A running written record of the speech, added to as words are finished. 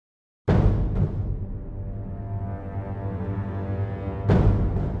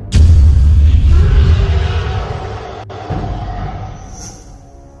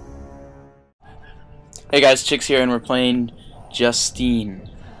Hey guys, Chicks here, and we're playing Justine.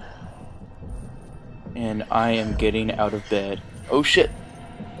 And I am getting out of bed. Oh shit!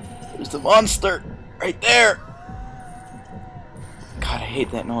 There's the monster! Right there! God, I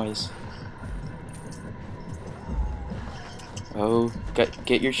hate that noise. Oh,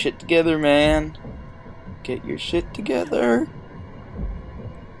 get your shit together, man. Get your shit together.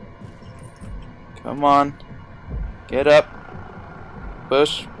 Come on. Get up.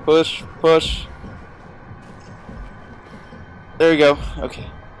 Push, push, push. There we go. Okay.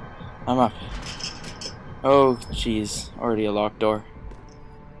 I'm up. Oh, jeez. Already a locked door.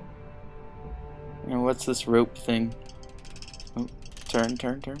 And what's this rope thing? Oh, turn,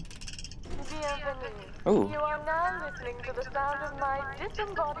 turn, turn. Oh. You are now listening to the sound of my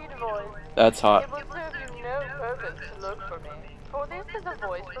disembodied voice. That's hot. It will serve you no purpose to look for me, for this is a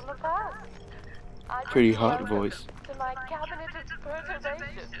voice from the past. Pretty hot voice. To my cabinet of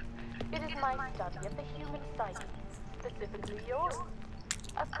perturbation. It is my study of the human psyche, specifically yours.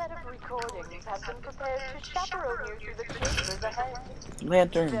 A set of recordings have been prepared to chaperone you through the chambers ahead.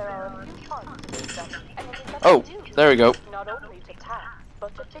 Lantern. There are a few parts to this study, and it is up Oh, to you, there we go. not only to task,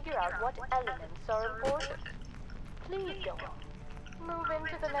 but to figure out what elements are important. Please go on. Move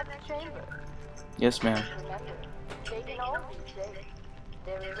into the next chamber. Yes, ma'am. Remember, they can all be safe.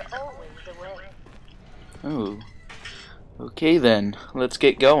 There is always a way. Oh. Okay then, let's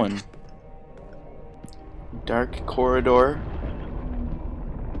get going. Dark corridor.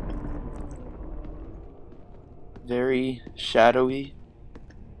 Very shadowy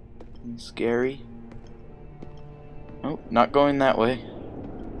and scary. Oh, not going that way.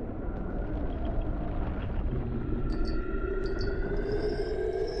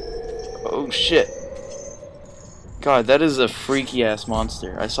 Oh shit. God, that is a freaky ass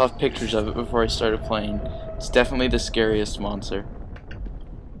monster. I saw pictures of it before I started playing. It's definitely the scariest monster.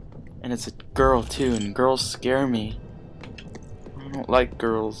 And it's a girl too, and girls scare me. I don't like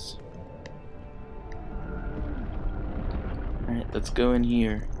girls. Alright, let's go in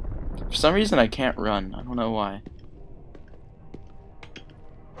here. For some reason I can't run. I don't know why.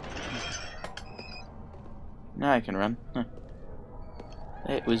 Now I can run. Huh.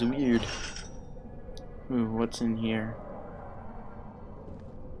 That was weird. Ooh, what's in here?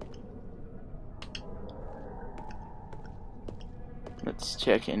 Let's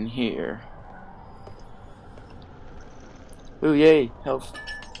check in here. Ooh, yay, health.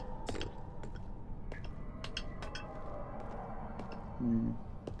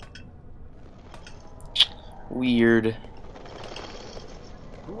 Weird.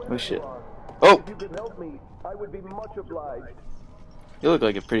 Oh shit. Oh! If you could help me, I would be much obliged. You look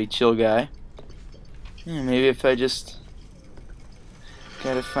like a pretty chill guy. Yeah, maybe if I just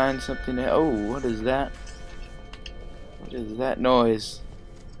gotta find something to. Oh, what is that? What is that noise?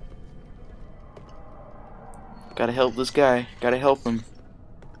 Gotta help this guy. Gotta help him.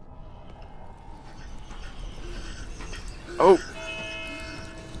 Oh!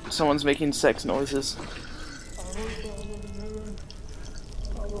 Someone's making sex noises.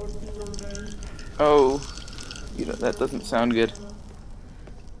 Oh, you know, that doesn't sound good.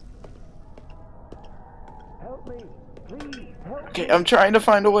 Help me, please, help Okay, I'm trying to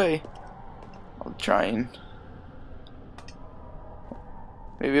find a way. I'm trying.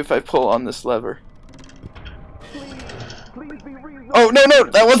 Maybe if I pull on this lever. please be reasonable. Oh, no, no,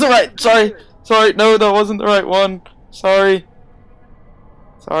 that wasn't right. Sorry. Sorry, no, that wasn't the right one. Sorry.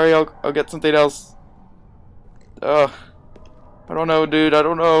 Sorry, I'll get something else. Ugh. I don't know, dude. I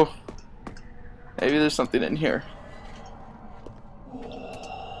don't know. Maybe there's something in here.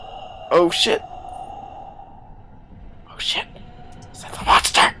 Oh, shit. Oh, shit. Is that the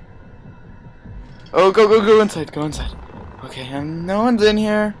monster? Oh, go inside. Go inside. Okay, no one's in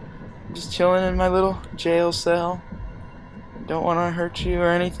here. I'm just chilling in my little jail cell. I don't want to hurt you or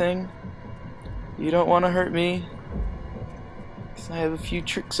anything. You don't want to hurt me. I have a few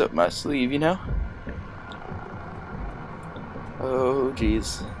tricks up my sleeve, you know? Oh,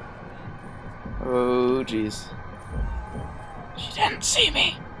 jeez. Oh, jeez. She didn't see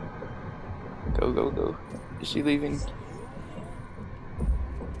me. Go, go, go. Is she leaving?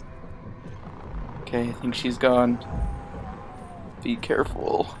 Okay, I think she's gone. Be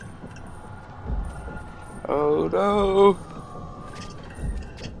careful. Oh, no.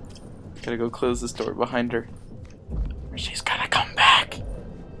 Gotta go close this door behind her. She's gonna come back.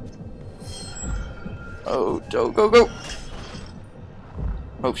 Oh, go.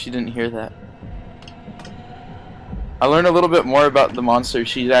 Hope she didn't hear that. I learned a little bit more about the monster.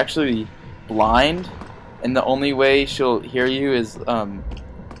 She's actually blind, and the only way she'll hear you is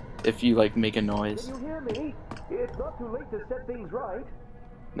if you like make a noise. Can you hear me? It's not too late to set things right.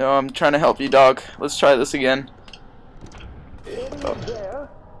 No, I'm trying to help you, dog. Let's try this again. Anyone there?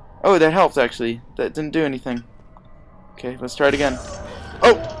 Oh, that helped, actually. That didn't do anything. Okay, let's try it again.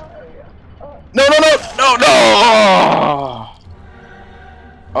 Oh! No, no, no! No, no!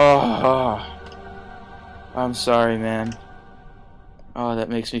 Oh. I'm sorry, man. Oh, that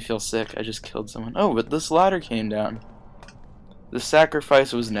makes me feel sick. I just killed someone. Oh, but this ladder came down. The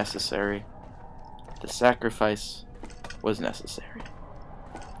sacrifice was necessary. The sacrifice was necessary.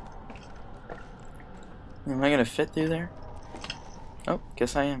 Am I gonna fit through there? Oh,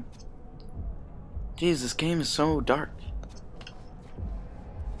 guess I am. Jeez, this game is so dark.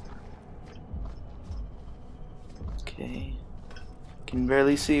 Okay. Can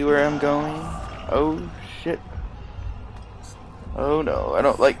barely see where I'm going. Oh, shit. Oh no, I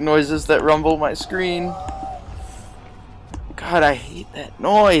don't like noises that rumble my screen. God, I hate that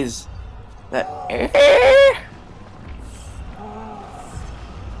noise. That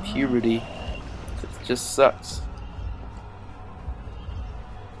puberty. It just sucks.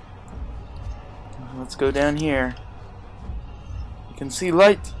 Let's go down here. You can see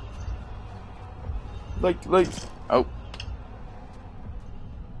light. Light. Oh.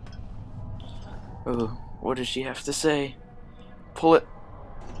 Oh, what does she have to say? Pull it.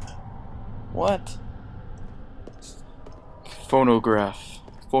 What? Phonograph.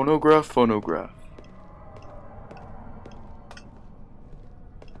 Phonograph.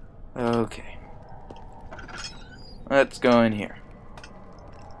 Okay. Let's go in here.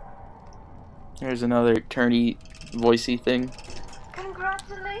 Here's another turny, voicey thing.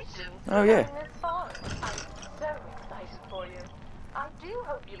 Congratulations! Oh, yeah. On this farm. I'm so excited for you. I do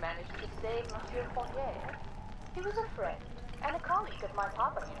hope you managed to save Monsieur Fournier. He was a friend and a colleague of my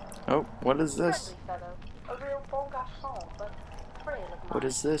papa. Oh, what is this? Friendly fellow, a real bon garçon, but frail of mind. What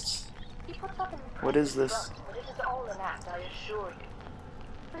is this? He puts up an What is impressive this? front, but it is all an act, I assure you.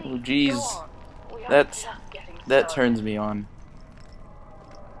 Oh, Please, jeez. go on. We are That's just getting that started. turns me on.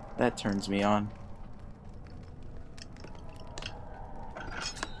 That turns me on.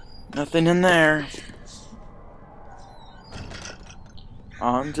 Nothing in there.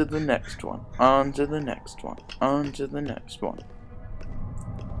 On to the next one. On to the next one. On to the next one.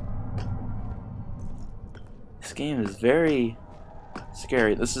 This game is very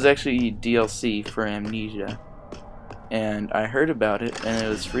scary. This is actually DLC for Amnesia. And I heard about it and it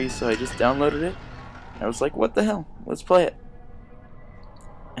was free, so I just downloaded it. I was like, what the hell? Let's play it.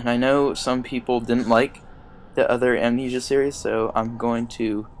 And I know some people didn't like the other Amnesia series, so I'm going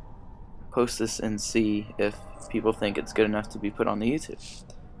to post this and see if people think it's good enough to be put on the YouTube.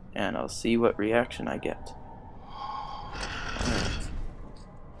 And I'll see what reaction I get. Alright.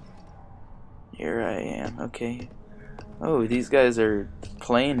 Here I am, okay. Oh, these guys are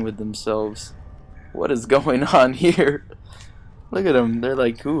playing with themselves. What is going on here? Look at them, they're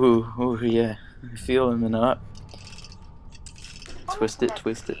like, ooh, yeah, feeling it up. Twist it,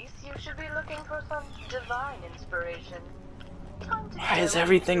 twist it. You should be looking for some divine inspiration. Why is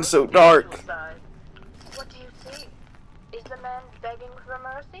everything so dark? What do you see? Is the man begging for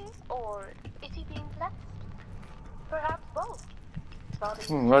mercy, or is he being blessed? Perhaps both.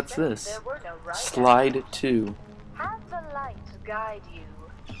 What's this? There were no right Slide answers. 2. Have the light guide you.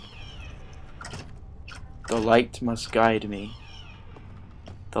 The light must guide me.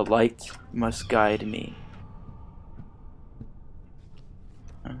 The light must guide me.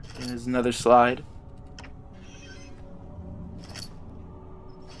 There's another slide.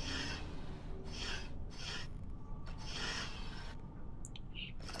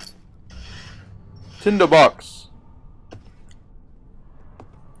 Tinderbox.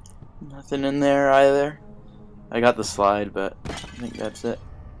 Nothing in there either. I got the slide, but I think that's it.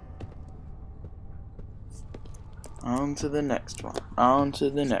 On to the next one. On to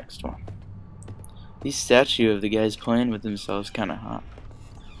the next one. These statue of the guys playing with themselves kind of hot.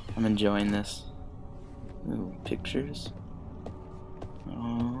 I'm enjoying this. Ooh, pictures.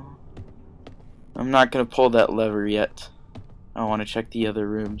 Oh. I'm not gonna pull that lever yet. I want to check the other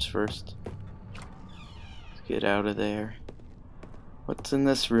rooms first. Let's get out of there. What's in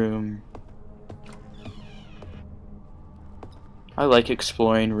this room? I like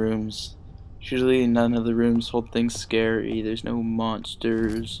exploring rooms. Usually none of the rooms hold things scary. There's no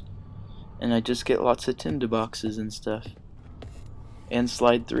monsters. And I just get lots of tinderboxes and stuff. And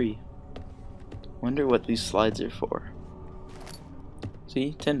slide 3. Wonder what these slides are for.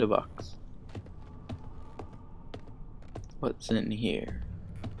 See? Tinderbox. What's in here?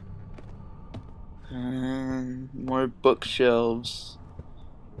 More bookshelves.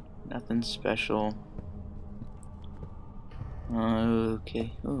 Nothing special.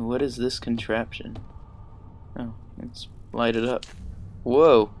 Okay. Oh, what is this contraption? Oh, let's light it up.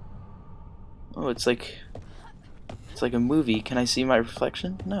 Whoa. Oh, it's like a movie. Can I see my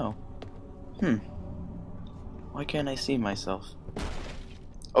reflection? No. Why can't I see myself?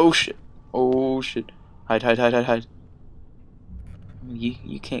 Oh shit. Oh shit. Hide, hide, hide, hide, hide.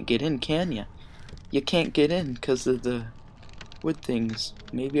 You can't get in, can ya? You can't get in because of the wood things.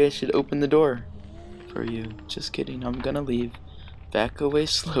 Maybe I should open the door for you. Just kidding. I'm gonna leave. Back away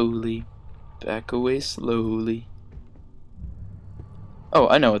slowly. Back away slowly. Oh,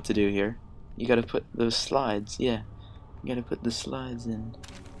 I know what to do here. You gotta put those slides. Yeah. You gotta put the slides in.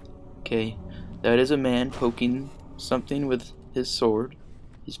 Okay. That is a man poking something with his sword.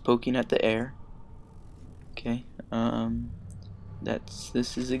 He's poking at the air. Okay.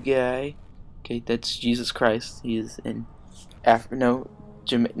 This is a guy. Okay, that's Jesus Christ. He is in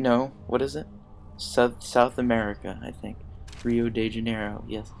no, what is it? South America, I think. Rio de Janeiro,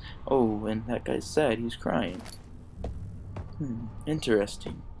 yes. Oh, and that guy's sad, he's crying.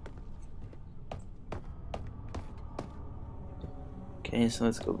 Interesting. Okay, so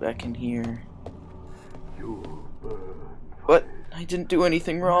let's go back in here. What? I didn't do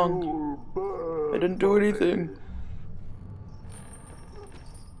anything wrong. I didn't do anything.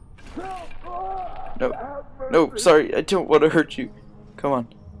 No. No, sorry, I don't want to hurt you. Come on.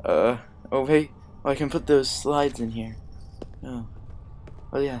 Oh hey. Oh, I can put those slides in here. Oh.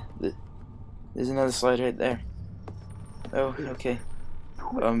 Oh yeah. There's another slide right there. Oh, okay.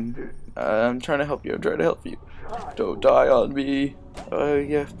 I'm trying to help you. I'm trying to help you. Don't die on me.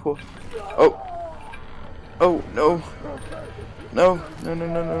 Yeah, pull. Oh. Oh, no. No, no, no,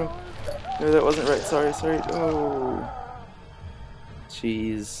 no, no. No, that wasn't right. Sorry, sorry. Oh.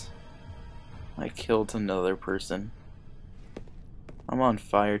 Jeez. I killed another person. I'm on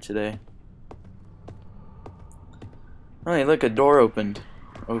fire today. Oh, hey, look, a door opened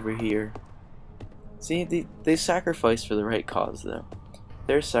over here. See, they sacrificed for the right cause, though.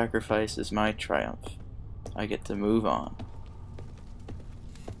 Their sacrifice is my triumph. I get to move on.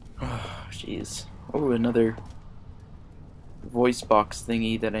 Oh, jeez. Oh, another voice box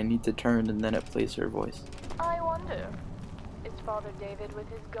thingy that I need to turn, and then it plays her voice. I wonder, is Father David with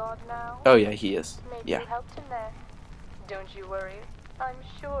his God now? Oh yeah, he is. Maybe you helped him there. Don't you worry. I'm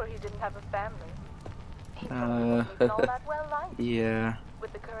sure he didn't have a family. He probably wasn't even all that well liked. Yeah.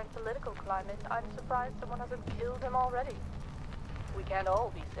 With the current political climate, I'm surprised someone hasn't killed him already. We can't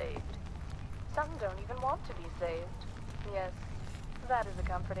all be saved. Some don't even want to be saved. Yes, that is a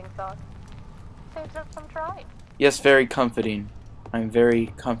comforting thought. Saves us from trying. Yes, very comforting. I'm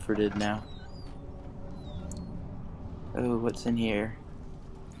very comforted now. Oh, what's in here?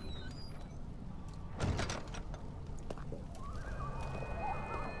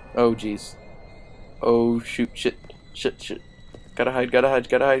 Oh, jeez. Oh, shoot, shit, shit, shit. Gotta hide, gotta hide,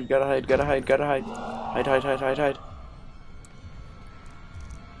 gotta hide, gotta hide, gotta hide, gotta hide. Hide, hide, hide, hide, hide.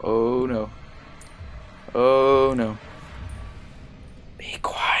 Oh, no. Oh, no. Be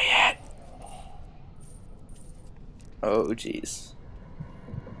quiet. Oh, jeez.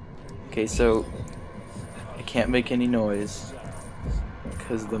 Okay, so I can't make any noise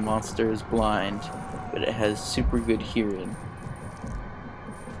because the monster is blind, but it has super good hearing.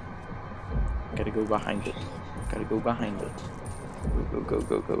 Gotta go behind it. Gotta go behind it. Go, go,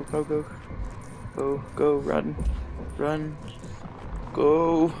 go, go, go, go. Go, go, run. Run.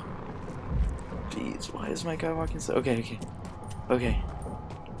 Go. Jeez, why is my guy walking so... Okay, okay. Okay.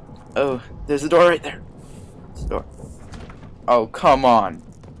 Oh, there's a door right there. There's a door. Oh, come on.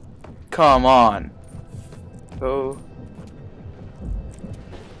 Come on. Oh.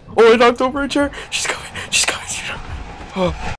 Oh, I knocked over a chair. She's coming. She's coming. Oh.